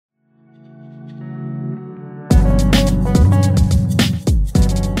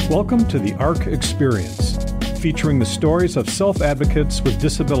Welcome to the ARC Experience, featuring the stories of self-advocates with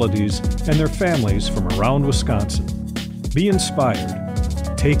disabilities and their families from around Wisconsin. Be inspired.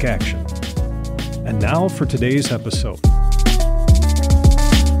 Take action. And now for today's episode.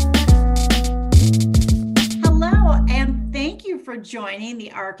 Hello, and thank you for joining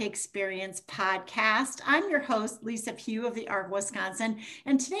the ARC Experience podcast. I'm your host, Lisa Pugh of the ARC Wisconsin,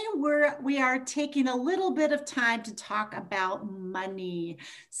 and today we are taking a little bit of time to talk about money,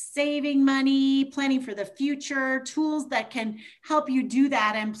 saving money, planning for the future, tools that can help you do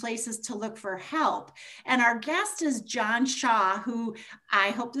that, and places to look for help. And our guest is John Shaw, who I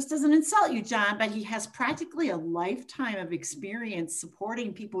hope this doesn't insult you, John, but he has practically a lifetime of experience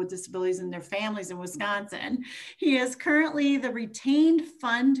supporting people with disabilities and their families in Wisconsin. He is currently the Retained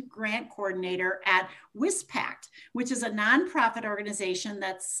Fund Grant Coordinator at WISPACT, which is a nonprofit organization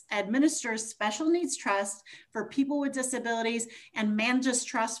that administers special needs trust for people with disabilities and manages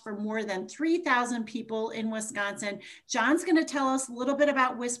trust for more than 3,000 people in Wisconsin. John's going to tell us a little bit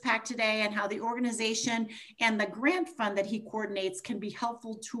about WISPACT today and how the organization and the grant fund that he coordinates can be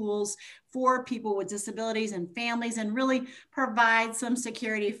helpful tools for people with disabilities and families and really provide some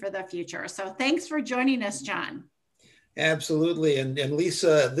security for the future. So thanks for joining us, John. Absolutely. And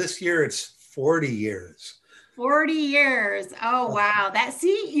Lisa, this year it's 40 years. 40 years. Oh, wow.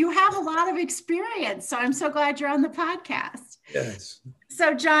 You have a lot of experience. So I'm so glad you're on the podcast. Yes.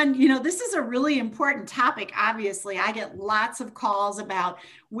 So John, this is a really important topic. Obviously, I get lots of calls about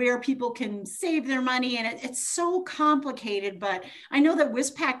where people can save their money, and it's so complicated, but I know that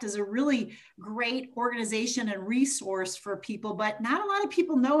WISPACT is a really great organization and resource for people, but not a lot of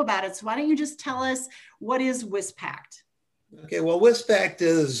people know about it. So why don't you just tell us, what is WISPACT? Okay, well, WISPACT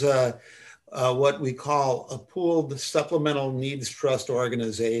is what we call a pooled supplemental needs trust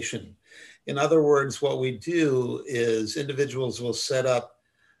organization. In other words, what we do is individuals will set up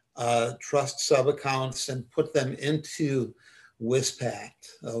trust sub-accounts and put them into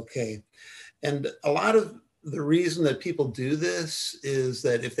WISPACT, okay? And a lot of the reason that people do this is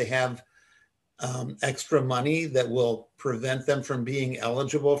that if they have extra money that will prevent them from being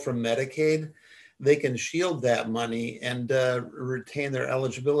eligible for Medicaid, they can shield that money and retain their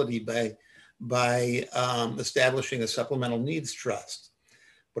eligibility by establishing a supplemental needs trust.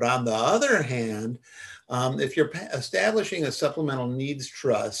 But on the other hand, if you're establishing a supplemental needs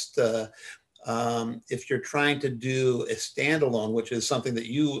trust, if you're trying to do a standalone, which is something that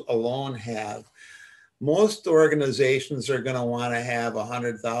you alone have, most organizations are going to want to have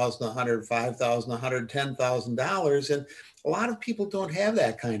 $100,000, $105,000, $110,000, and a lot of people don't have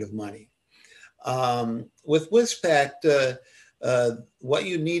that kind of money. With WISPACT, what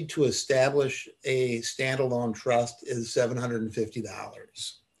you need to establish a standalone trust is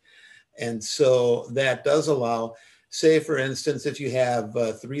 $750. And so that does allow, say, for instance, if you have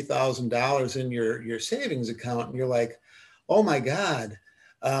 $3,000 in your savings account and you're like, oh my God,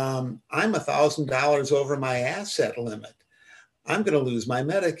 I'm $1,000 over my asset limit. I'm going to lose my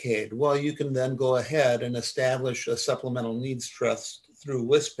Medicaid. Well, you can then go ahead and establish a supplemental needs trust through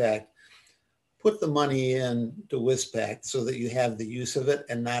WISPACT. Put the money in to WISPACT so that you have the use of it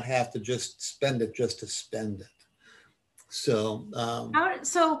and not have to just spend it just to spend it. So,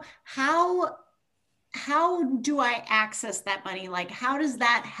 how do I access that money? Like, how does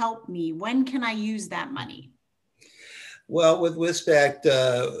that help me? When can I use that money? Well, with WISPACT,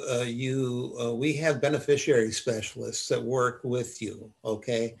 we have beneficiary specialists that work with you,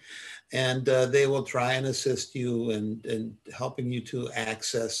 okay? And they will try and assist you in helping you to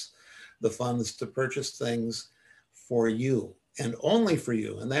access the funds to purchase things for you and only for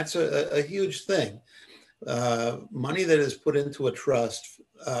you. And that's a huge thing. Money that is put into a trust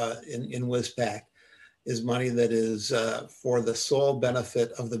in WISPACT is money that is for the sole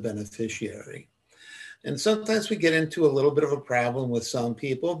benefit of the beneficiary. And sometimes we get into a little bit of a problem with some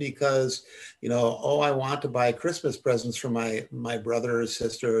people because, I want to buy Christmas presents for my brother or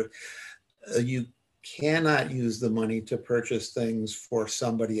sister. You cannot use the money to purchase things for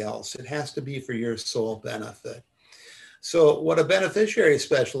somebody else. It has to be for your sole benefit. So what a beneficiary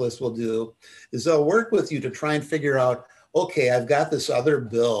specialist will do is they'll work with you to try and figure out, okay, I've got this other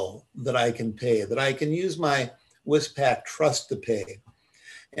bill that I can pay, that I can use my WISPACT trust to pay.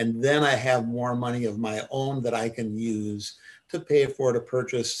 And then I have more money of my own that I can use to pay for, to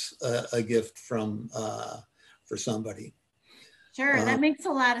purchase a gift for somebody. Sure, that makes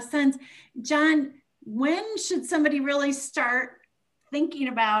a lot of sense. John, when should somebody really start thinking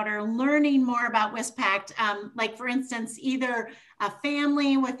about or learning more about WISPACT? Like, for instance, either a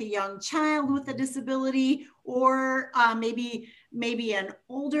family with a young child with a disability, or maybe maybe an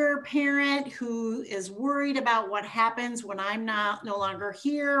older parent who is worried about what happens when I'm no longer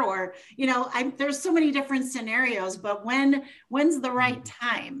here, or, there's so many different scenarios, but when's the right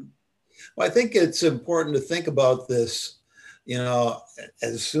time? Well, I think it's important to think about this,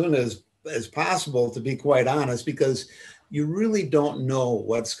 as soon as possible, to be quite honest, because you really don't know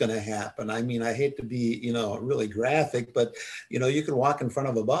what's going to happen. I mean, I hate to be, really graphic, but, you can walk in front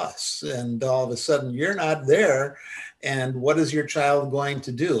of a bus and all of a sudden you're not there. And what is your child going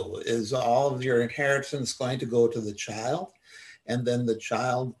to do? Is all of your inheritance going to go to the child? And then the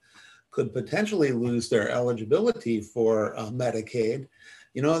child could potentially lose their eligibility for Medicaid.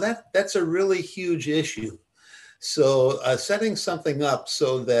 That's a really huge issue. So setting something up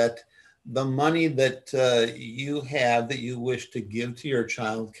so that the money that you have that you wish to give to your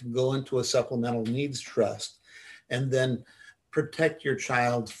child can go into a supplemental needs trust, and then protect your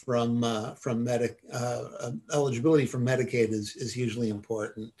child from eligibility for Medicaid is hugely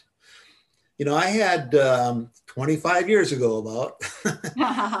important. I had 25 years ago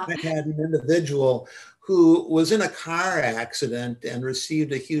I had an individual who was in a car accident and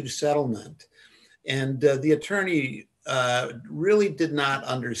received a huge settlement. And the attorney really did not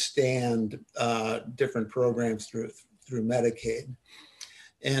understand different programs through Medicaid.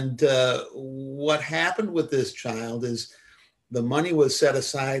 And what happened with this child is the money was set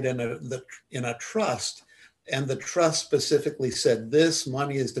aside in a trust, and the trust specifically said this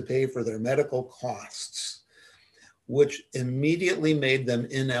money is to pay for their medical costs, which immediately made them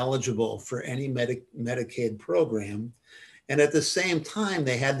ineligible for any Medicaid program. And at the same time,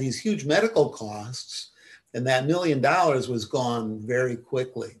 they had these huge medical costs, and that $1 million was gone very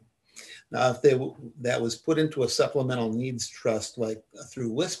quickly. Now, if that was put into a supplemental needs trust, like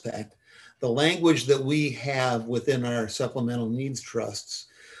through WISPAC, the language that we have within our supplemental needs trusts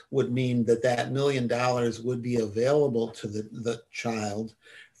would mean that $1 million would be available to the child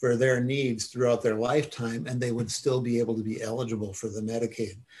for their needs throughout their lifetime, and they would still be able to be eligible for the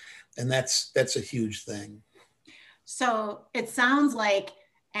Medicaid. And that's a huge thing. So it sounds like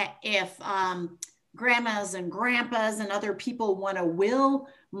if grandmas and grandpas and other people want to will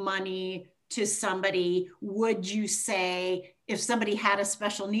money to somebody, would you say if somebody had a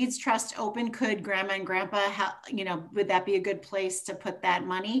special needs trust open, could grandma and grandpa, would that be a good place to put that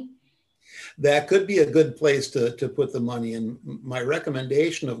money? That could be a good place to put the money in. My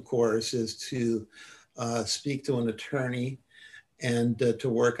recommendation, of course, is to speak to an attorney and to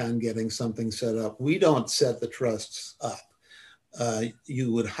work on getting something set up. We don't set the trusts up.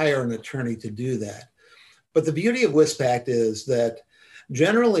 You would hire an attorney to do that. But the beauty of WISPAC is that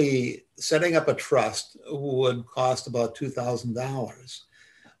generally setting up a trust would cost about $2,000.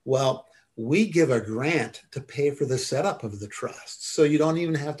 Well, we give a grant to pay for the setup of the trust. So you don't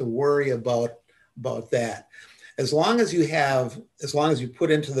even have to worry about that. As long as you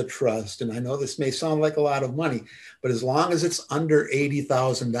put into the trust, and I know this may sound like a lot of money, but as long as it's under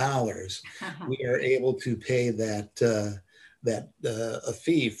 $80,000, we are able to pay a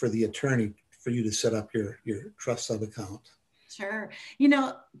fee for the attorney for you to set up your trust sub account. Sure.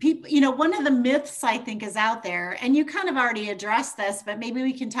 People, one of the myths I think is out there, and you kind of already addressed this, but maybe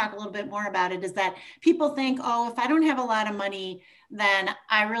we can talk a little bit more about it, is that people think, oh, if I don't have a lot of money, then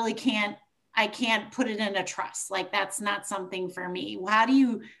I can't put it in a trust. Like that's not something for me. How do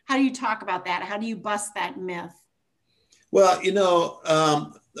you talk about that? How do you bust that myth? Well,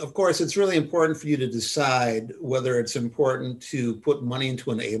 of course, it's really important for you to decide whether it's important to put money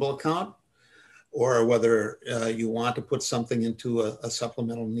into an ABLE account or whether you want to put something into a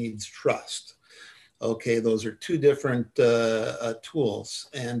supplemental needs trust. Okay, those are two different tools.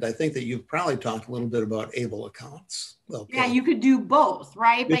 And I think that you've probably talked a little bit about ABLE accounts. Okay. Yeah, you could do both,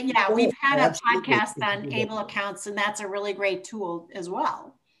 right? But yeah, we've had a podcast on ABLE accounts, and that's a really great tool as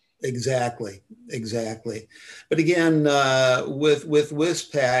well. Exactly. But again, with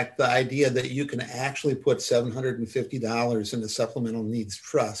WISPAC, the idea that you can actually put $750 in a supplemental needs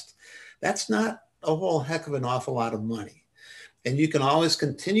trust, that's not a whole heck of an awful lot of money. And you can always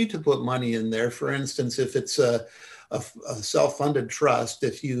continue to put money in there. For instance, if it's a self-funded trust,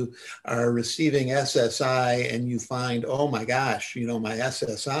 if you are receiving SSI and you find, oh my gosh, my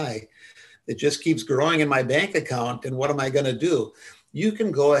SSI, it just keeps growing in my bank account, and what am I going to do? You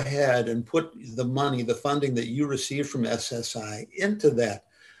can go ahead and put the money, the funding that you receive from SSI into that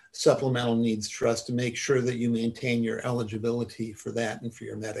supplemental needs trust to make sure that you maintain your eligibility for that and for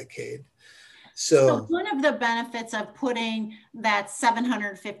your Medicaid. So one of the benefits of putting that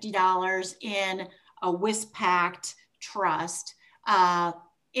 $750 in a WISPAC trust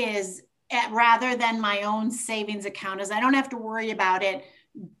is rather than my own savings account, is I don't have to worry about it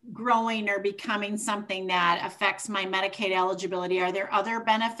growing or becoming something that affects my Medicaid eligibility, are there other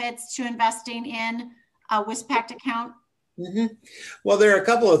benefits to investing in a WISPACT account? Mm-hmm. Well, there are a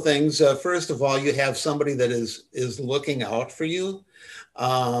couple of things. First of all, you have somebody that is looking out for you,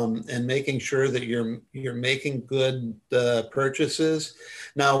 and making sure that you're making good purchases.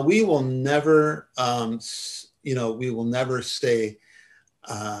 Now, we will never, we will never say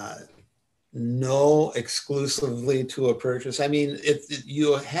no exclusively to a purchase. I mean, if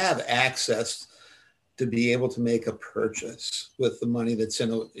you have access to be able to make a purchase with the money that's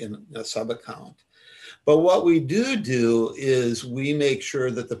in a sub account. But what we do is we make sure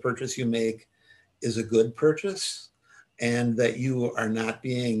that the purchase you make is a good purchase and that you are not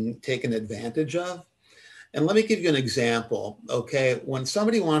being taken advantage of. And let me give you an example, okay? When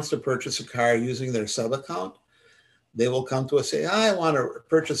somebody wants to purchase a car using their sub account, they will come to us and say, I want to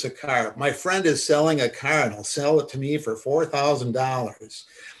purchase a car. My friend is selling a car and he'll sell it to me for $4,000.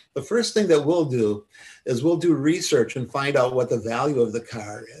 The first thing that we'll do is we'll do research and find out what the value of the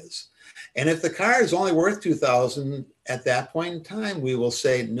car is. And if the car is only worth $2,000 at that point in time, we will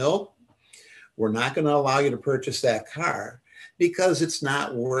say, nope, we're not going to allow you to purchase that car because it's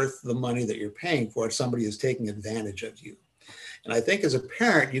not worth the money that you're paying for it. Somebody is taking advantage of you. And I think as a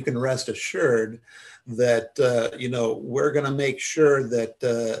parent, you can rest assured that, we're going to make sure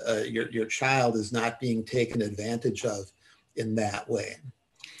that your child is not being taken advantage of in that way.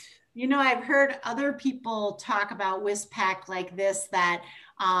 You know, I've heard other people talk about WISPACT like this, that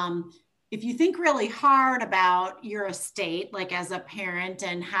if you think really hard about your estate, like as a parent,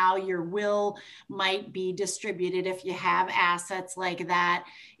 and how your will might be distributed if you have assets like that,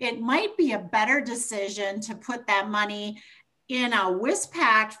 it might be a better decision to put that money in a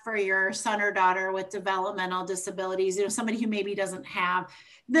WISPACT for your son or daughter with developmental disabilities, somebody who maybe doesn't have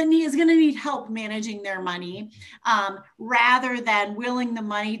is going to need help managing their money, rather than willing the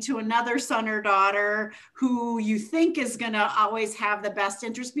money to another son or daughter who you think is going to always have the best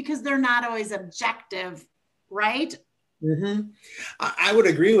interest, because they're not always objective, right? Mm-hmm. I would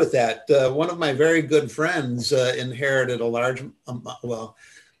agree with that. One of my very good friends inherited a large,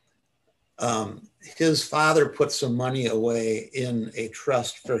 his father put some money away in a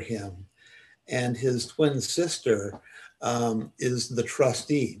trust for him, and his twin sister is the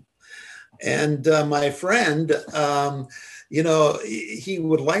trustee. And my friend, he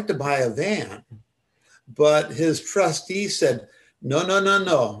would like to buy a van, but his trustee said, no,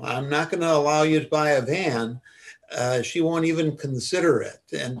 I'm not going to allow you to buy a van. She won't even consider it.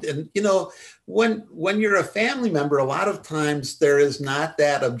 And when you're a family member, a lot of times there is not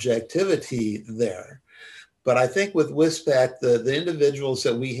that objectivity there. But I think with WISPACT, the individuals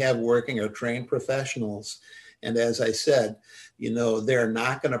that we have working are trained professionals. And as I said, they're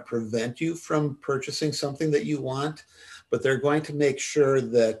not going to prevent you from purchasing something that you want, but they're going to make sure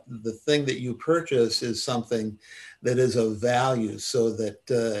that the thing that you purchase is something that is of value, so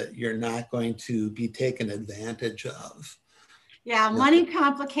that you're not going to be taken advantage of. Yeah, money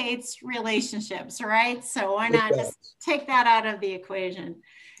complicates relationships, right? So why not just take that out of the equation?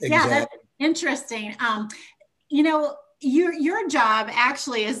 Exactly. Yeah, that's interesting. Your job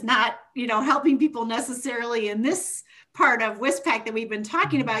actually is not, helping people necessarily in this part of WISPACT that we've been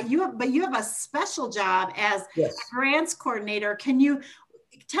talking about. But you have a special job as a grants coordinator. Can you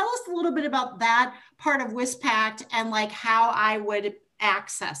tell us a little bit about that part of WISPACT and like how I would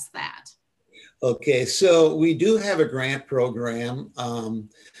access that? Okay, so we do have a grant program,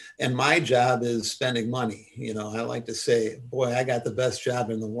 and my job is spending money. I like to say, boy, I got the best job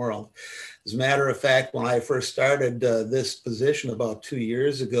in the world. As a matter of fact, when I first started this position about 2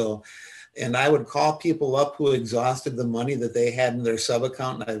 years ago, and I would call people up who exhausted the money that they had in their sub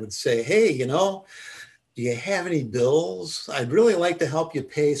account, and I would say, hey, do you have any bills? I'd really like to help you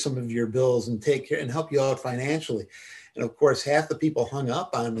pay some of your bills and take care and help you out financially. And of course, half the people hung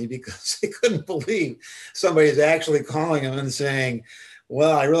up on me because they couldn't believe somebody's actually calling them and saying,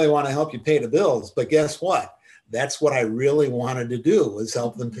 well, I really want to help you pay the bills. But guess what? That's what I really wanted to do, was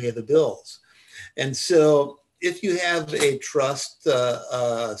help them pay the bills. And so if you have a trust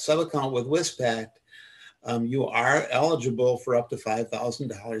sub-account with WISPACT, you are eligible for up to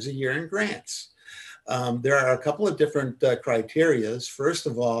 $5,000 a year in grants. There are a couple of different criteria. First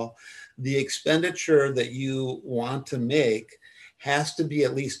of all, the expenditure that you want to make has to be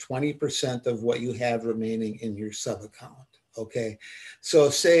at least 20% of what you have remaining in your sub account. Okay.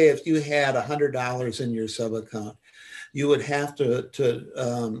 So say if you had $100 in your sub account, you would have to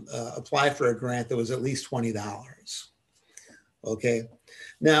apply for a grant that was at least $20. Okay.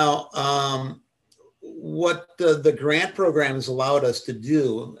 Now, what the grant program has allowed us to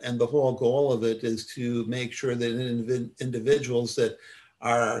do, and the whole goal of it is to make sure that individuals that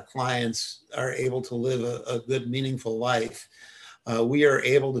our clients are able to live a good, meaningful life. We are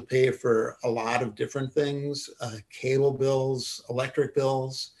able to pay for a lot of different things, cable bills, electric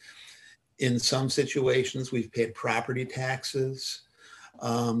bills. In some situations, we've paid property taxes.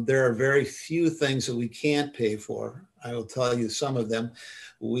 There are very few things that we can't pay for. I will tell you some of them.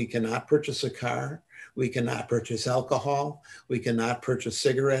 We cannot purchase a car. We cannot purchase alcohol. We cannot purchase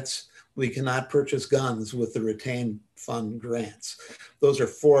cigarettes. We cannot purchase guns with the retained fund grants. Those are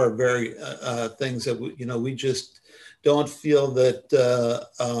four very things that we just don't feel that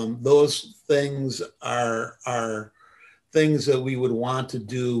those things are things that we would want to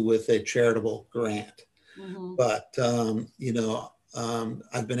do with a charitable grant. Mm-hmm. But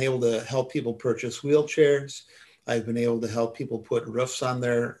I've been able to help people purchase wheelchairs. I've been able to help people put roofs on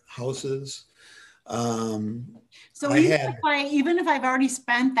their houses. So even if I've already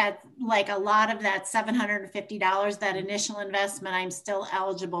spent that, like a lot of that $750, that initial investment, I'm still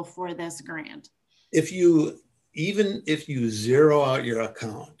eligible for this grant. Even if you zero out your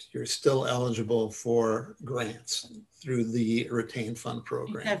account, you're still eligible for grants through the retained fund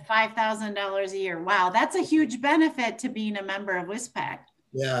program. At $5,000 a year. Wow, that's a huge benefit to being a member of WISPAC.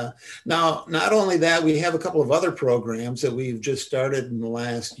 Yeah. Now, not only that, we have a couple of other programs that we've just started in the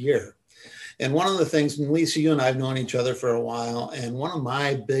last year. And one of the things, and Lisa, you and I have known each other for a while, and one of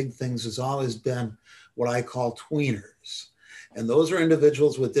my big things has always been what I call tweeners. And those are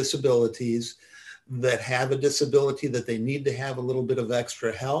individuals with disabilities that have a disability that they need to have a little bit of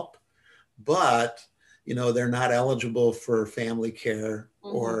extra help, but they're not eligible for family care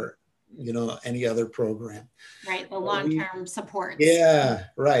mm-hmm. or any other program. Right, the long-term supports. Yeah,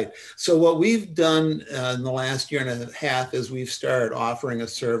 right. So what we've done in the last year and a half is we've started offering a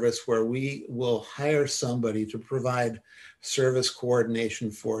service where we will hire somebody to provide service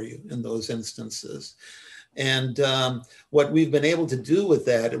coordination for you in those instances. And what we've been able to do with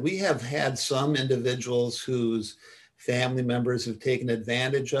that, we have had some individuals whose family members have taken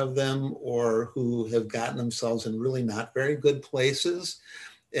advantage of them or who have gotten themselves in really not very good places,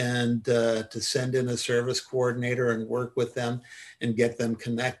 and to send in a service coordinator and work with them and get them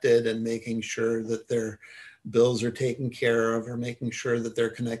connected and making sure that their bills are taken care of, or making sure that they're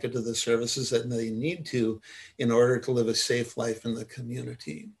connected to the services that they need to in order to live a safe life in the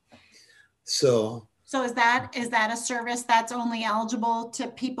community. So is that a service that's only eligible to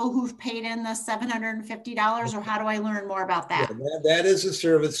people who've paid in the $750, or how do I learn more about that? Yeah, that is a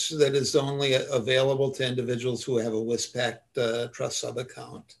service that is only available to individuals who have a WISPAC trust sub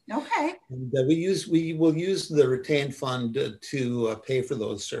account. Okay. And we will use the retained fund to pay for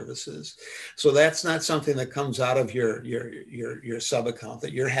those services. So that's not something that comes out of your sub account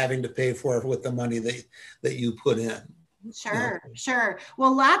that you're having to pay for with the money that you put in. Sure.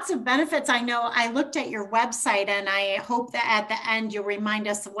 Well, lots of benefits. I know I looked at your website, and I hope that at the end you'll remind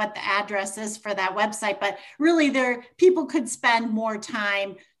us of what the address is for that website. But really, people could spend more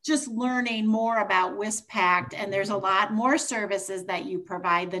time just learning more about WISPAC, and there's a lot more services that you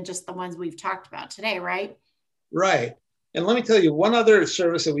provide than just the ones we've talked about today, right? Right. And let me tell you one other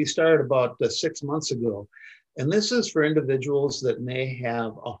service that we started about 6 months ago, and this is for individuals that may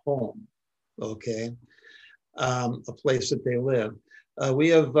have a home, okay? A place that they live. We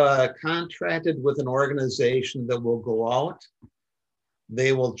have contracted with an organization that will go out.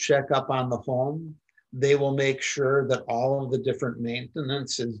 They will check up on the home. They will make sure that all of the different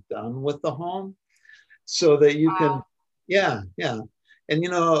maintenance is done with the home, so that you can, yeah.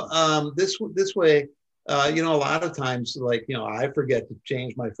 And this way, a lot of times, like I forget to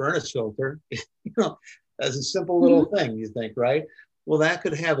change my furnace filter. As a simple little mm-hmm. thing, you think, right? Well, that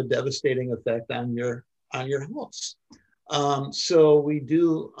could have a devastating effect on your house. So we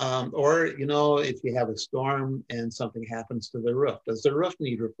do, or, if you have a storm and something happens to the roof, does the roof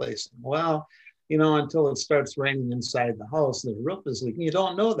need replacing? Well, until it starts raining inside the house, the roof is leaking. You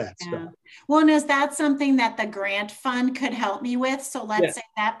don't know that stuff. Well, and is that something that the grant fund could help me with? So let's say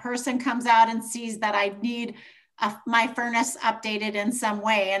that person comes out and sees that I need my furnace updated in some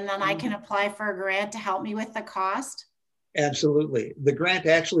way, and then mm-hmm. I can apply for a grant to help me with the cost? Absolutely. The grant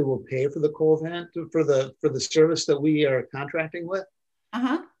actually will pay for the cold vent for the service that we are contracting with.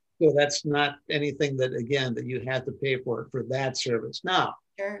 Uh-huh. So that's not anything that you have to pay for that service. Now,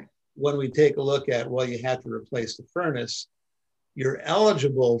 sure. When we take a look at, you have to replace the furnace, you're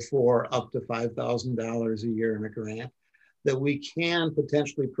eligible for up to $5,000 a year in a grant that we can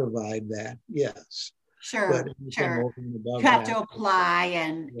potentially provide that. Yes. Sure. You have to apply,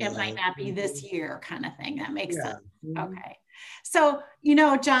 and it might not be this year kind of thing. That makes sense. Mm-hmm. Okay. So,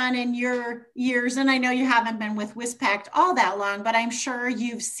 John, in your years, and I know you haven't been with WISPACT all that long, but I'm sure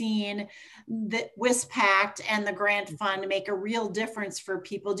you've seen the WISPACT and the grant fund make a real difference for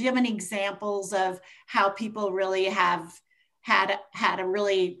people. Do you have any examples of how people really have had a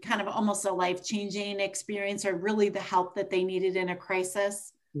really kind of almost a life-changing experience, or really the help that they needed in a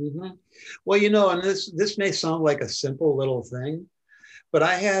crisis? Mm-hmm. Well, and this may sound like a simple little thing, but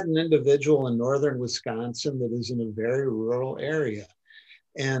I had an individual in northern Wisconsin that is in a very rural area.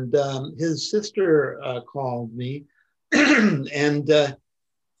 And his sister called me and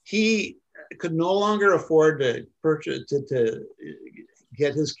he could no longer afford to purchase, to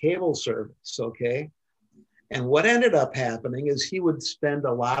get his cable service, okay? And what ended up happening is he would spend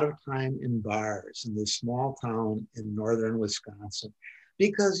a lot of time in bars in this small town in northern Wisconsin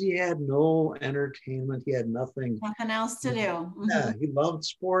because he had no entertainment. He had nothing else to do. Mm-hmm. Yeah, he loved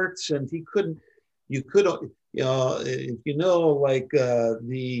sports, and he couldn't. You could, if like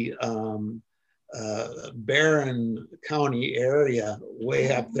the Barron County area,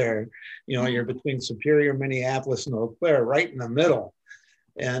 way up there. You're between Superior, Minneapolis, and Eau Claire, right in the middle,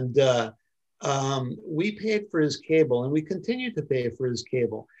 and. We paid for his cable, and we continue to pay for his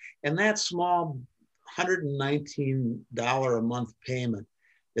cable. And that small $119 a month payment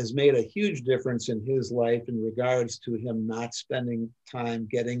has made a huge difference in his life in regards to him not spending time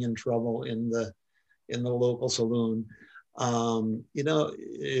getting in trouble in the local saloon. Sometimes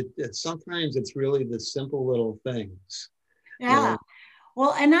it's really the simple little things. Yeah.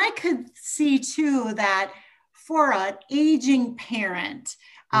 Well, and I could see too that for an aging parent,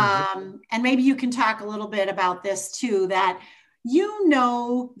 and maybe you can talk a little bit about this too, that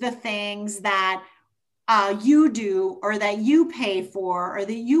the things that you do or that you pay for or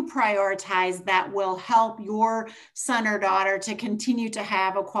that you prioritize that will help your son or daughter to continue to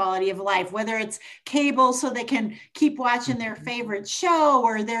have a quality of life, whether it's cable so they can keep watching their favorite show,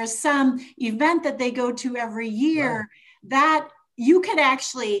 or there's some event that they go to every year, that you could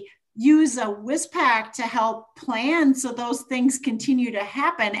actually use a WISPACT to help plan so those things continue to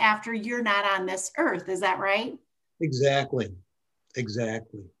happen after you're not on this earth. Is that right? Exactly.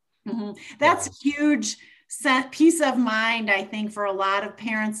 Mm-hmm. That's a huge peace of mind, I think, for a lot of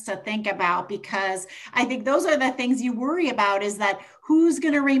parents to think about, because I think those are the things you worry about, is that who's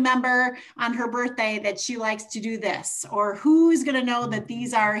going to remember on her birthday that she likes to do this, or who's going to know that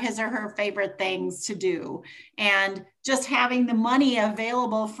these are his or her favorite things to do. And just having the money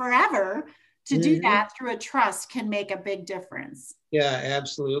available forever to do that through a trust can make a big difference. Yeah,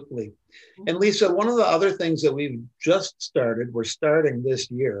 absolutely. And Lisa, one of the other things that we've just started, we're starting this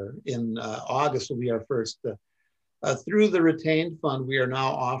year in August will be our first, through the retained fund, we are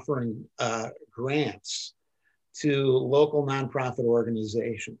now offering grants to local nonprofit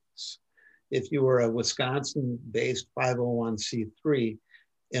organizations. If you are a Wisconsin-based 501c3,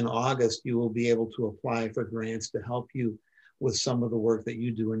 in August, you will be able to apply for grants to help you with some of the work that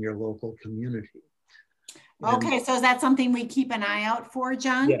you do in your local community. Okay, so is that something we keep an eye out for,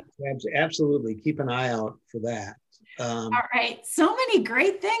 John? Yeah, absolutely. Keep an eye out for that. All right. So many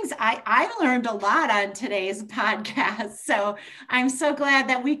great things. I learned a lot on today's podcast. So I'm so glad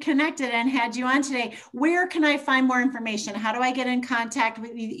that we connected and had you on today. Where can I find more information? How do I get in contact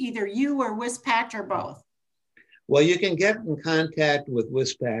with either you or WISPACT or both? Well, you can get in contact with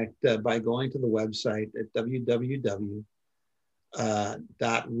WISPACT by going to the website at www.wispact,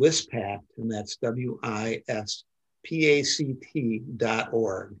 and that's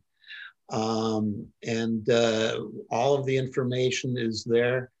WISPACT.org. And all of the information is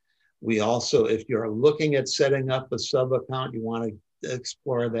there. We also, if you're looking at setting up a sub account, you want to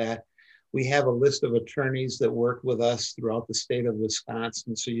explore that. We have a list of attorneys that work with us throughout the state of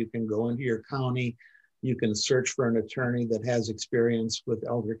Wisconsin. So you can go into your county, you can search for an attorney that has experience with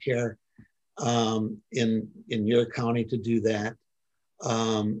elder care in your county to do that.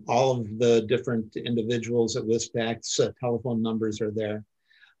 All of the different individuals at WISPACT's telephone numbers are there.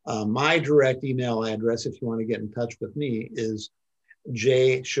 My direct email address, if you want to get in touch with me, is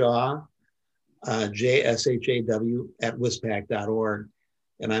jshaw, JSHAW @wispact.org.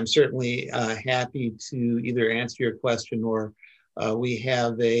 And I'm certainly happy to either answer your question, or we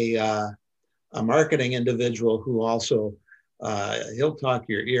have a marketing individual who also, he'll talk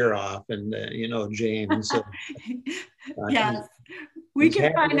your ear off, and James. Yes, we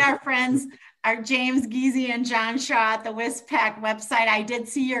can find our friends, our James Giese and John Shaw at the WISPACT website. I did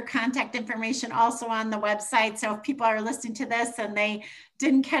see your contact information also on the website. So if people are listening to this and they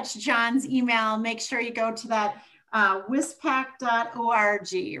didn't catch John's email, make sure you go to that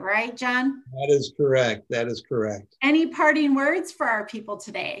wispact.org, right, John? That is correct. That is correct. Any parting words for our people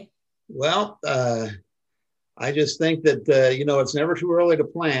today? Well, I just think that, it's never too early to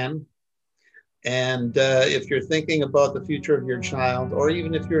plan. And if you're thinking about the future of your child, or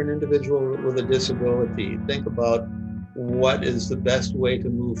even if you're an individual with a disability, think about what is the best way to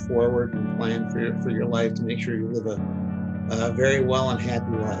move forward and plan for your life to make sure you live a very well and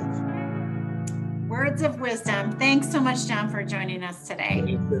happy life. Words of wisdom. Thanks so much, John, for joining us today.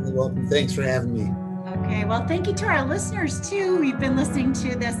 You're certainly welcome. Thanks for having me. Okay, well, thank you to our listeners too. You've been listening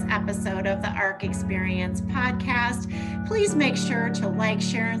to this episode of the ARC Experience podcast. Please make sure to like,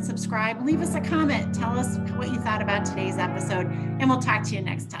 share, and subscribe. Leave us a comment. Tell us what you thought about today's episode, and we'll talk to you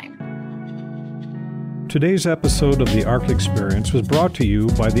next time. Today's episode of the ARC Experience was brought to you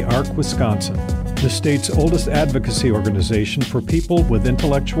by the ARC Wisconsin, the state's oldest advocacy organization for people with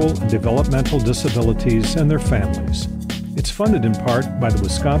intellectual and developmental disabilities and their families. It's funded in part by the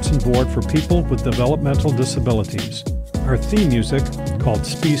Wisconsin Board for People with Developmental Disabilities. Our theme music, called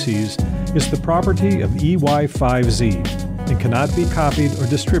Species, is the property of EY5Z and cannot be copied or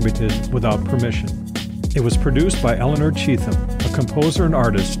distributed without permission. It was produced by Eleanor Cheatham, a composer and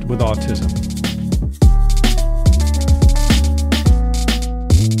artist with autism.